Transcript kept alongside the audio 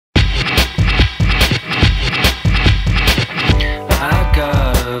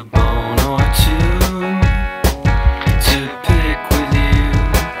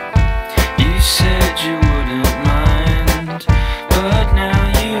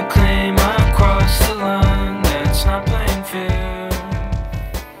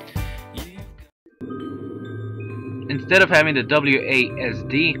instead of having the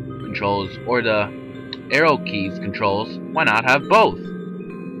WASD controls or the arrow keys controls, why not have both?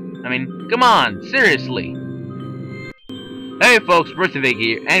 I mean, come on, seriously. Hey folks, Birthday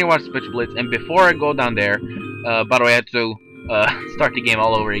here, and you're watching Special Blitz, and before I go down there, by the way, I had to start the game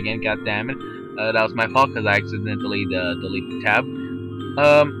all over again, god damn it. That was my fault, because I accidentally deleted the tab.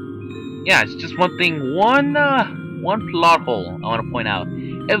 Yeah, it's just one thing, one plot hole I want to point out.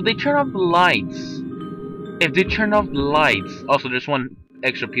 If they turn off the lights, also there's one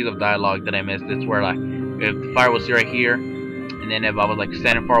extra piece of dialogue that I missed. It's where, like, if the fire was right here, and then if I was like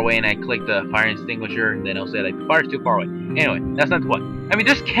standing far away and I clicked the fire extinguisher, and then it'll say like the fire's too far away. Anyway, that's not the point. I mean,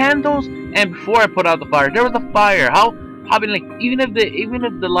 there's candles, and before I put out the fire, there was a fire. How like even if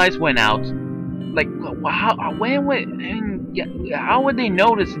the lights went out, like how would they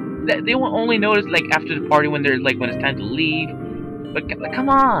notice? That they will only notice like after the party when it's time to leave. But come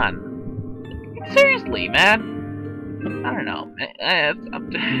on, seriously, man. I don't know. I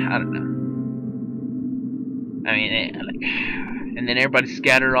don't know. I mean, and then everybody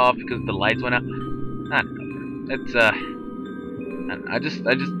scattered off because the lights went out. I don't know. It's I just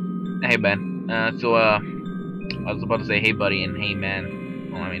hey man. I was about to say hey buddy and hey man.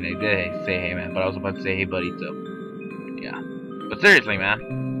 Well, I mean I did say hey man, but I was about to say hey buddy too. Yeah. But seriously,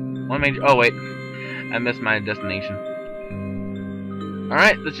 man. Oh wait, I missed my destination. All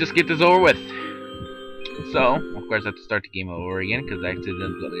right, let's just get this over with. So, of course, I have to start the game over again because I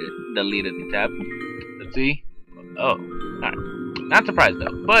accidentally deleted the tab. Let's see. Oh, alright. Not surprised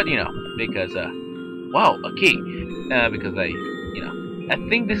though, but you know, because wow, a key. Because I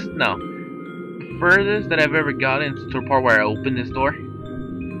think this is the furthest that I've ever gotten to the part where I opened this door.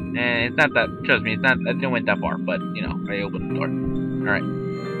 And it's not that. Trust me, it's not. I didn't went that far, but you know, I opened the door. All right.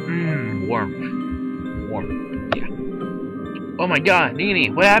 Warm. Yeah. Oh my God, Nini,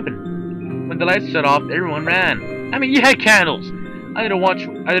 what happened? When the lights shut off, everyone ran. I mean, you had candles. I didn't watch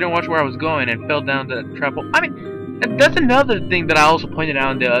where I was going and fell down the trap hole. I mean, that's another thing that I also pointed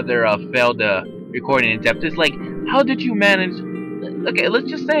out in the other failed recording attempt. Is like, how did you manage? Okay, let's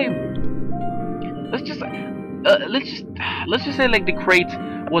just say like the crate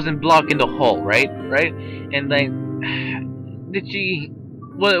wasn't blocking the hole, right? And like,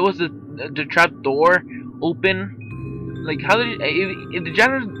 was the trap door open? Like, how did you, if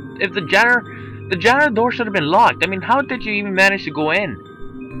the janitor door should have been locked. I mean, how did you even manage to go in?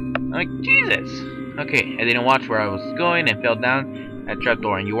 I'm like, Jesus. Okay, I didn't watch where I was going and fell down at trap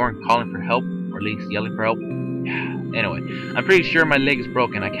door, and you weren't calling for help, or at least yelling for help. Anyway, I'm pretty sure my leg is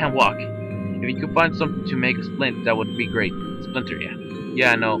broken. I can't walk. If you could find something to make a splint, that would be great. Splinter,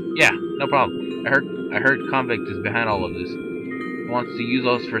 yeah, no problem. I heard convict is behind all of this. He wants to use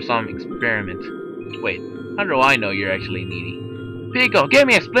us for some experiment. Wait, how do I know you're actually needy? Pico, give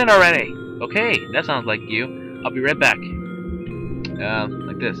me a splint already. Okay, that sounds like you. I'll be right back.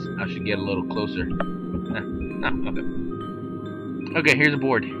 Like this. I should get a little closer. Okay. Okay, here's a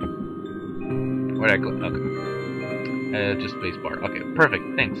board. Where'd I go? Okay. Just spacebar. Okay, perfect.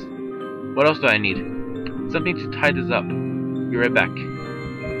 Thanks. What else do I need? Something to tie this up. Be right back.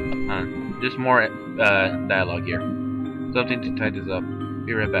 There's more dialogue here. Something to tie this up.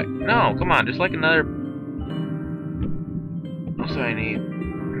 Be right back. No, come on. Just like another. What else do I need?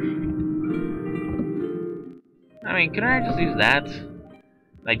 I mean, can I just use that?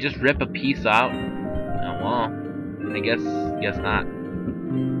 Like, just rip a piece out? Oh, well. I guess not.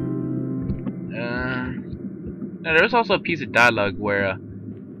 Now, there's also a piece of dialogue where,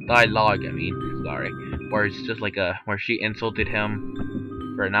 where it's just like where she insulted him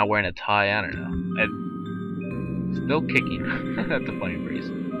for not wearing a tie. I don't know. Still kicking. That's a funny phrase.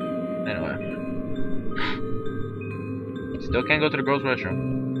 Anyway. Still can't go to the girls' restroom.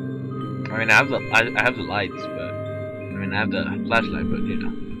 I mean, I have the lights, but I mean, I have the flashlight, but you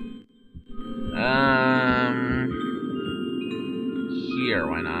know. Here,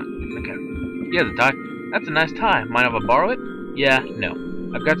 why not? Okay. Yeah, the tie. That's a nice tie. Mind if I borrow it? Yeah, no.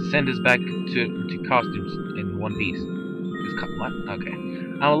 I've got to send this back to costumes in one piece. What? Okay.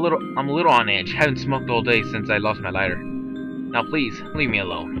 I'm a little on edge. Haven't smoked all day since I lost my lighter. Now please, leave me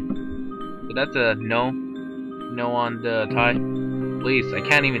alone. So that's a no on the tie. Please, I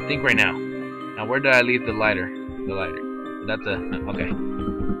can't even think right now. Now where did I leave the lighter? That's a okay.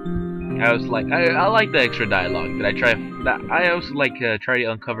 I was like, I like the extra dialogue. Did I try that? I also like try to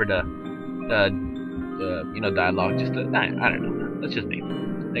uncover the dialogue. Just I don't know. That's just me.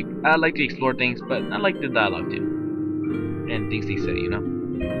 Like, I like to explore things, but I like the dialogue too, and things they say, you know.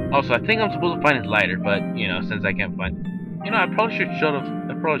 Also, I think I'm supposed to find his lighter, but you know, since I can't find, you know, I probably should have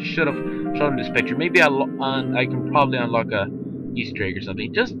shown him this picture. Maybe I can probably unlock a Easter egg or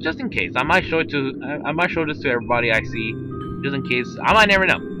something. Just in case. I might show it to I might show this to everybody I see. Just in case. I might never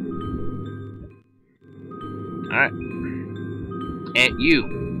know. Alright. And you,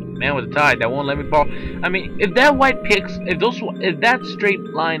 man with a tie that won't let me fall. I mean, if that if that straight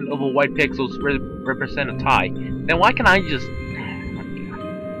line of a white pixels represent a tie, then why can I just?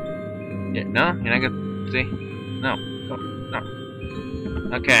 Yeah, no, you're not gonna see. No, no.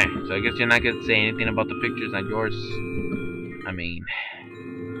 Okay, so I guess you're not gonna say anything about the pictures, not yours. I mean,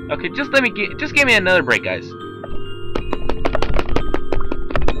 okay, just give me another break, guys.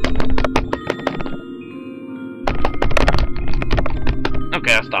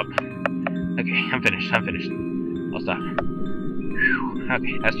 Okay, I'll stop. Okay, I'm finished. I'll stop. Whew.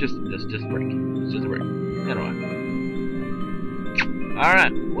 Okay, that's just a break. It's just a break. You know what?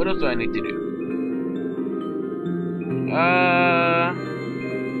 Alright, what else do I need to do? I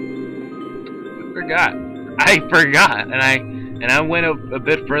forgot, and I went a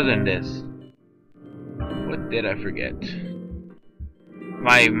bit further than this. What did I forget?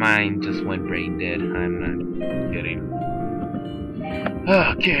 My mind just went brain dead. I'm not kidding.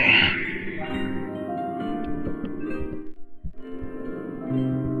 Okay.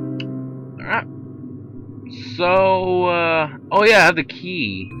 Alright. So, oh yeah, I have the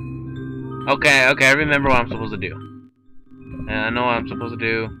key. Okay, I remember what I'm supposed to do. And I know what I'm supposed to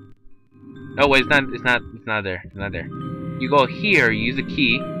do. Oh wait, it's not there. It's not there. You go here, you use the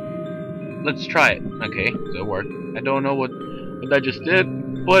key. Let's try it. Okay, so it worked. I don't know what that just did,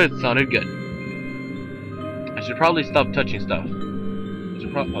 but it sounded good. I should probably stop touching stuff.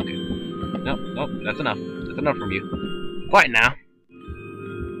 Okay. Nope, that's enough. That's enough from you. Quiet now.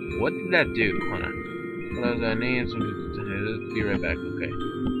 What did that do? Hold on. What was that name? Be right back. Okay.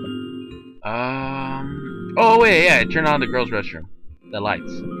 Oh wait, yeah. Turn on the girls' restroom. The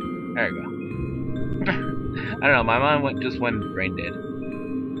lights. There you go. I don't know. My mind just went brain dead.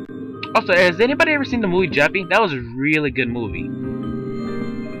 Also, has anybody ever seen the movie Jeppy? That was a really good movie.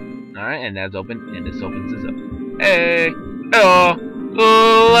 All right, and that's open, and this opens this up. Hey, hello.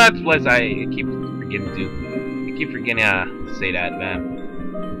 Let's place. I keep forgetting to say that, man.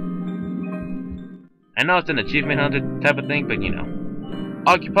 I know it's an achievement hunter type of thing, but you know.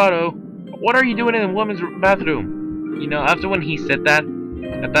 Occupado, what are you doing in the woman's bathroom? You know, after when he said that,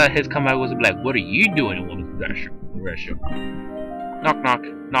 I thought his comeback was like, what are you doing in the woman's restroom? Knock knock,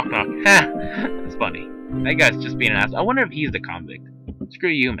 knock knock. Ha! That's funny. That guy's just being an ass. I wonder if he's the convict. Screw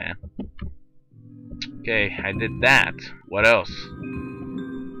you, man. Okay, I did that. What else?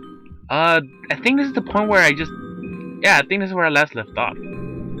 I think this is the point where I think this is where I last left off.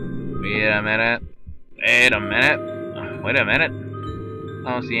 Wait a minute. I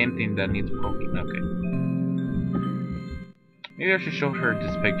don't see anything that needs poking. Okay. Maybe I should show her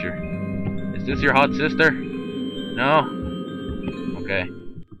this picture. Is this your hot sister? No? Okay.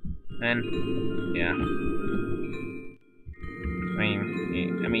 And, yeah. I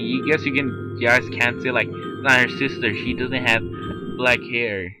mean, you guess you guys can't say, like, it's not her sister, she doesn't have black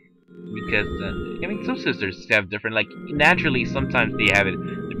hair. Because, I mean, some sisters have different, like, naturally, sometimes they have it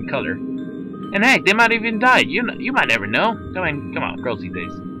different color. And heck, they might even die. You might never know. Come on, girls these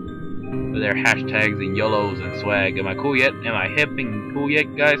days. With their hashtags and YOLOs and swag. Am I cool yet? Am I hip and cool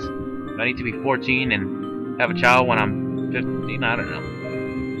yet, guys? Do I need to be 14 and have a child when I'm 15? I don't know.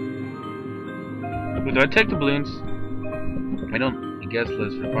 But do I take the balloons? I don't. I guess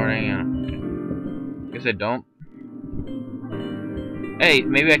let's recording. I guess I don't. Hey,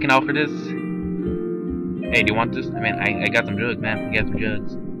 maybe I can offer this. Hey, do you want this? I mean, I got some drugs, man. I got some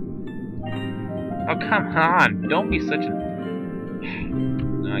drugs. Oh, come on. Don't be such a...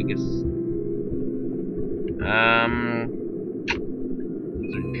 No, I guess...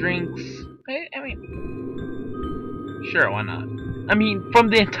 These are drinks. I mean... Sure, why not? I mean, from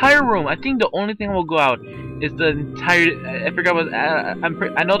the entire room, I think the only thing that will go out is the entire... I forgot what... I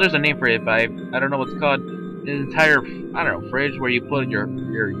know there's a name for it, but I don't know what it's called. The entire, I don't know, fridge where you put your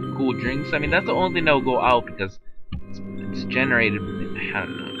cool drinks. I mean, that's the only thing that will go out because it's generated... I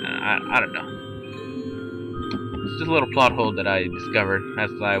don't know. I don't know. It's just a little plot hole that I discovered as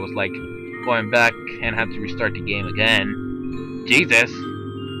I was like going back and had to restart the game again. Jesus!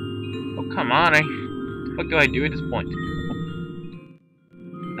 Oh come on! What do I do at this point?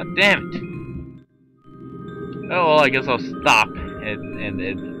 God damn it! Oh well, I guess I'll stop. I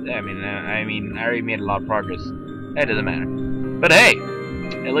mean, I already made a lot of progress. That doesn't matter. But hey,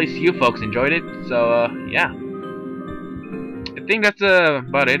 at least you folks enjoyed it. So yeah. I think that's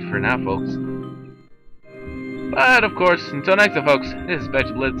about it for now, folks. But of course, until next time, folks, this is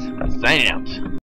Spectre Blitz, signing out.